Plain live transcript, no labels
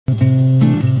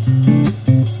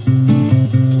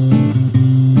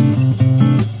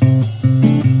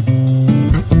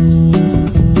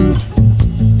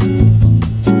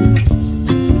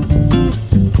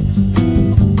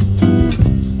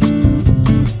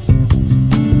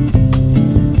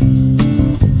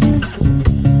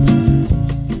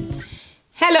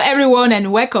everyone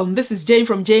and welcome. This is Jane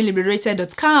from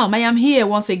Liberated.com. I am here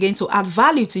once again to add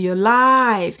value to your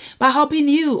life by helping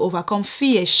you overcome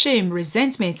fear, shame,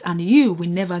 resentment, and you will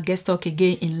never get stuck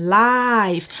again in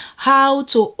life. How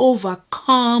to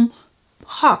overcome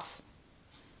hurt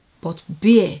but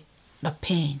bear the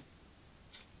pain.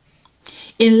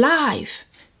 In life,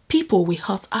 people will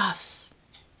hurt us.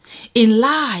 In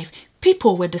life,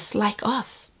 people will dislike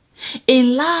us.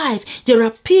 In life, there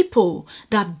are people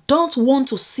that don't want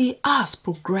to see us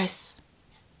progress.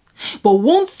 But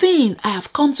one thing I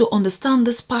have come to understand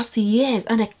this past years,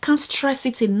 and I can't stress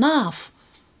it enough,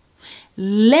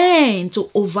 learn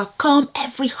to overcome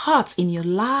every hurt in your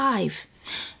life.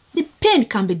 The pain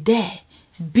can be there.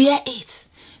 Bear it.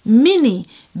 Meaning,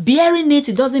 bearing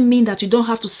it doesn't mean that you don't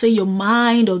have to say your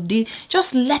mind or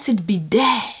just let it be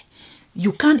there.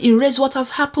 You can't erase what has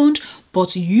happened,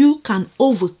 but you can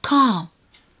overcome.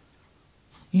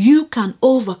 You can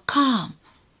overcome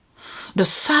the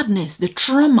sadness, the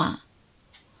trauma,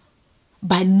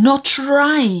 by not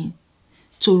trying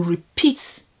to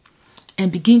repeat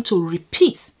and begin to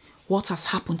repeat what has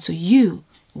happened to you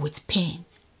with pain.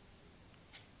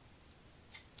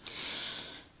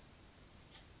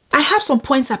 I have some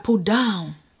points I put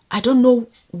down. I don't know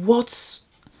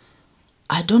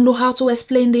how to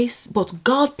explain this, but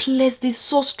God placed this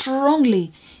so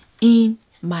strongly in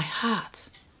my heart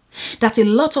that a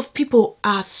lot of people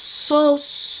are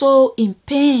so in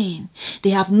pain.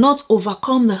 They have not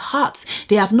overcome the hurt.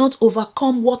 They have not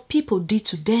overcome what people did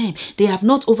to them. They have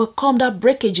not overcome that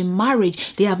breakage in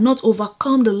marriage. They have not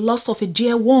overcome the loss of a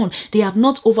dear one. They have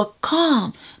not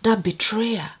overcome that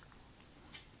betrayal.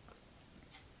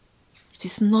 It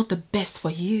is not the best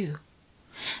for you.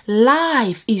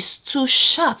 Life is too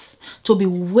short to be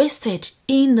wasted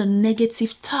in the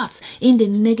negative thoughts, in the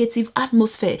negative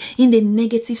atmosphere, in the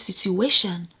negative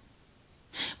situation.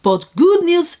 But the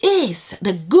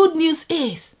good news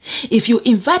is, if you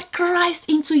invite Christ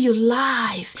into your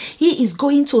life, He is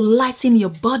going to lighten your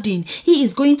burden. He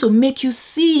is going to make you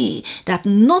see that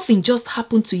nothing just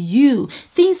happened to you.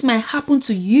 Things might happen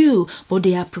to you, but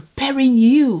they are preparing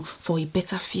you for a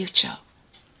better future.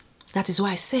 That is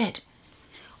why I said,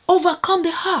 overcome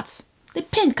the hurt. The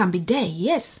pain can be there,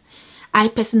 yes. I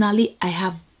personally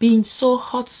have been so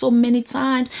hurt so many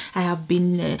times. I have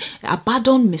been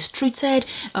abandoned, mistreated,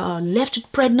 left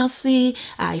with pregnancy.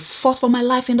 I fought for my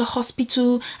life in the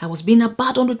hospital. I was being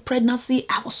abandoned with pregnancy.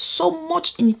 I was so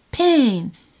much in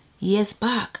pain years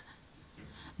back.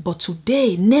 But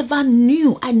today, I never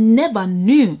knew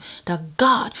that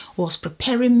God was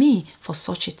preparing me for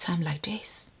such a time like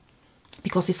this.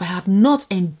 Because if I have not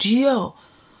endured,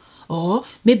 or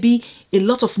maybe a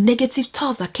lot of negative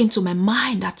thoughts that came to my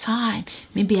mind that time,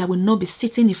 maybe I will not be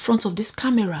sitting in front of this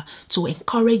camera to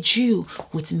encourage you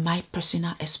with my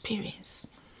personal experience.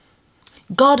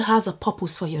 God has a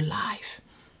purpose for your life.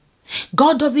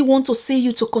 God doesn't want to see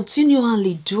you to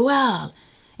continually dwell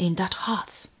in that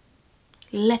hurt.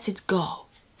 Let it go.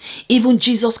 Even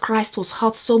Jesus Christ was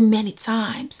hurt so many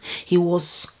times. He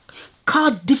was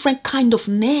called different kind of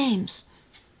names,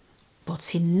 but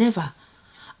He never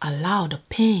allowed the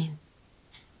pain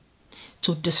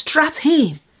to distract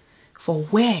Him for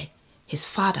where His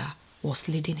Father was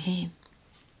leading Him.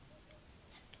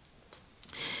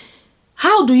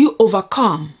 How do you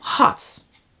overcome hurts?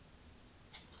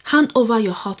 Hand over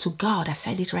your heart to God. I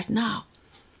said it right now.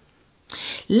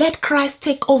 Let Christ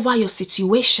take over your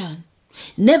situation.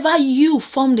 Never you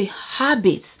form the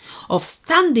habits of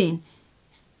standing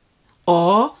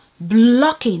or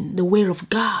blocking the way of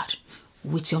God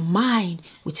with your mind,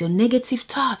 with your negative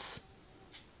thoughts,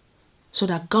 so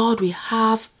that God will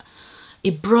have a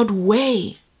broad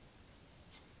way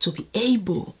to be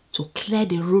able to clear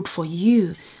the road for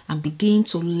you and begin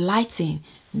to lighten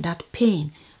that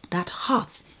pain, that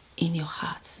hurt in your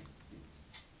heart.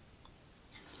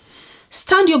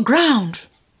 Stand your ground.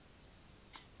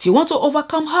 If you want to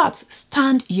overcome hurt,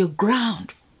 stand your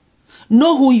ground.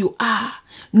 Know who you are.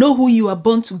 Know who you are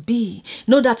born to be.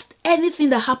 Know that anything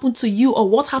that happened to you, or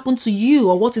what happened to you,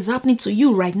 or what is happening to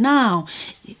you right now,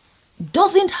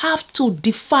 doesn't have to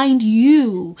define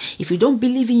you. If you don't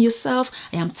believe in yourself,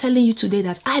 I am telling you today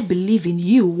that I believe in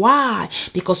you. Why?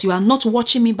 Because you are not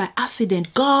watching me by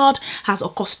accident. God has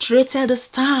orchestrated this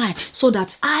time so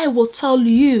that I will tell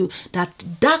you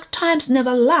that dark times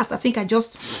never last. I think I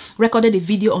just recorded a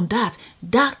video on that.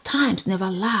 Dark times never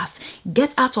last.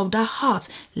 Get out of that heart.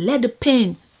 Let the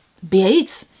pain, bear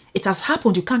it. It has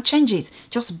happened. You can't change it.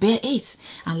 Just bear it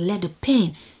and let the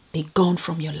pain be gone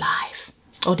from your life.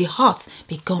 Or the hurt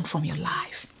be gone from your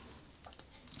life.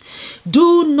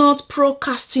 Do not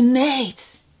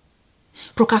procrastinate.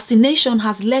 Procrastination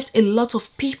has left a lot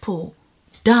of people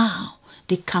down.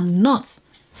 They cannot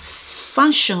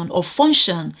function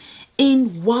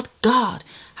in what God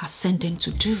has sent them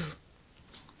to do.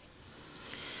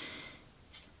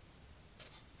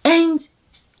 And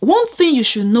one thing you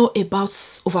should know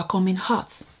about overcoming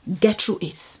hurt, get through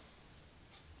it.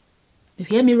 You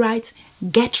hear me right?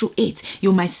 Get through it.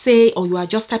 You might say, or you are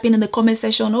just typing in the comment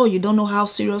section, oh, you don't know how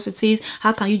serious it is.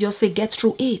 How can you just say, get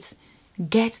through it?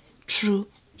 Get through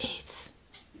it.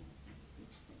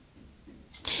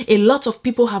 A lot of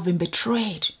people have been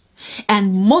betrayed.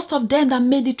 And most of them that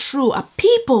made it through are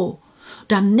people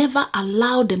that never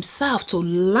allowed themselves to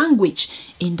languish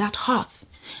in that hurt.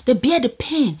 They bear the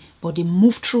pain, but they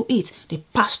move through it. They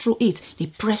pass through it. They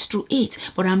press through it.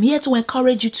 But I'm here to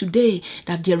encourage you today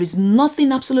that there is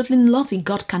nothing, absolutely nothing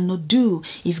God cannot do.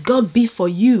 If God be for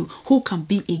you, who can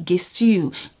be against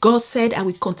you? God said, I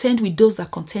will contend with those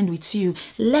that contend with you.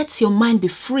 Let your mind be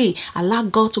free. Allow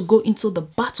God to go into the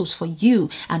battles for you,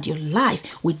 and your life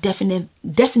will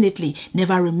definitely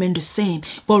never remain the same.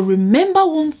 But remember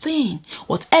one thing,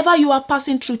 whatever you are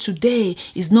passing through today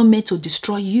is not meant to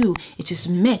destroy you. It is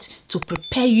meant to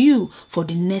prepare you for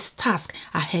the next task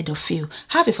ahead of you.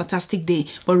 Have a fantastic day.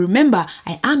 But remember,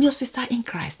 I am your sister in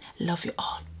Christ. Love you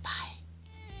all.